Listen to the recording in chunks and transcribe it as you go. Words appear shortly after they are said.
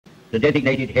the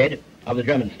designated head of the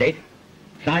German state,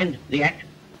 signed the Act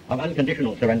of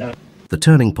Unconditional Surrender. The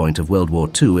turning point of World War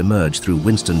II emerged through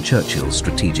Winston Churchill's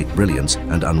strategic brilliance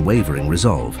and unwavering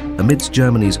resolve. Amidst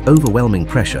Germany's overwhelming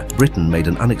pressure, Britain made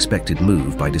an unexpected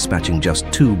move by dispatching just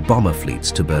 2 bomber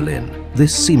fleets to Berlin.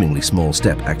 This seemingly small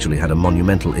step actually had a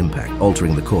monumental impact,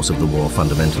 altering the course of the war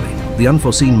fundamentally. The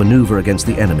unforeseen maneuver against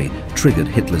the enemy triggered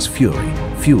Hitler's fury,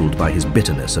 fueled by his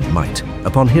bitterness and might.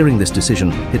 Upon hearing this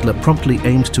decision, Hitler promptly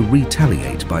aimed to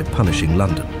retaliate by punishing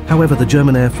London. However, the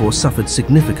German Air Force suffered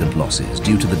significant losses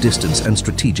due to the distance and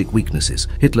strategic weaknesses.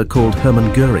 Hitler called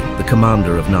Hermann Göring, the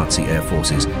commander of Nazi air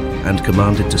forces, and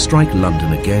commanded to strike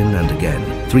London again and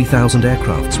again. 3,000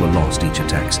 aircrafts were lost each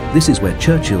attacks. This is where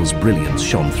Churchill's brilliance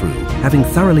shone through. Having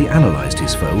thoroughly analysed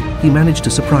his foe, he managed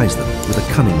to surprise them with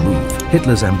a cunning move.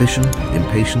 Hitler's ambition,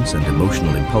 impatience and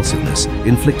emotional impulsiveness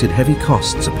inflicted heavy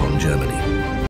costs upon Germany.